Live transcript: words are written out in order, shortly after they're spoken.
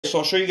So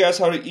I'll show you guys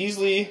how to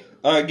easily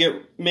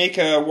make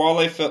a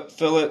walleye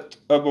fillet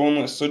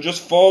boneless. So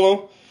just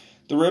follow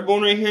the rib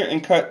bone right here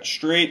and cut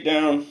straight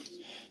down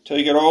till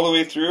you get all the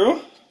way through.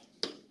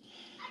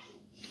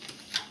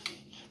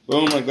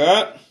 Boom, like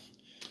that.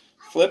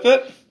 Flip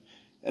it,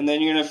 and then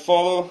you're going to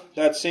follow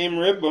that same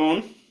rib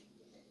bone.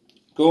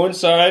 Go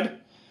inside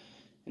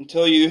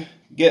until you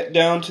get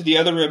down to the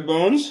other rib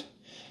bones.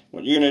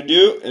 What you're going to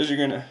do is you're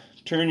going to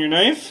turn your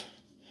knife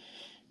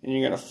and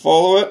you're going to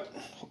follow it.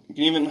 You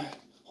can even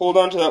hold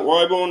on to that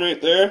Y bone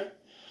right there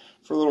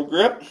for a little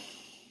grip.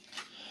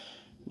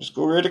 Just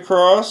go right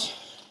across.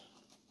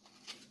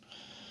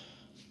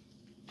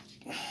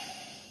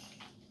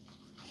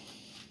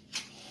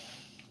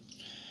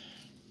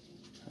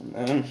 And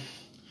then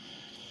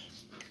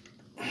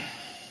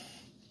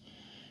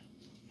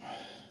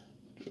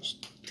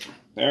just,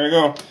 there we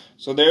go.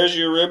 So there's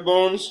your rib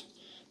bones.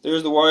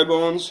 There's the Y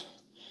bones.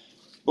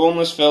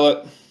 Boneless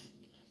fillet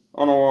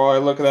on a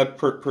walleye. Look at that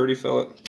pretty fillet.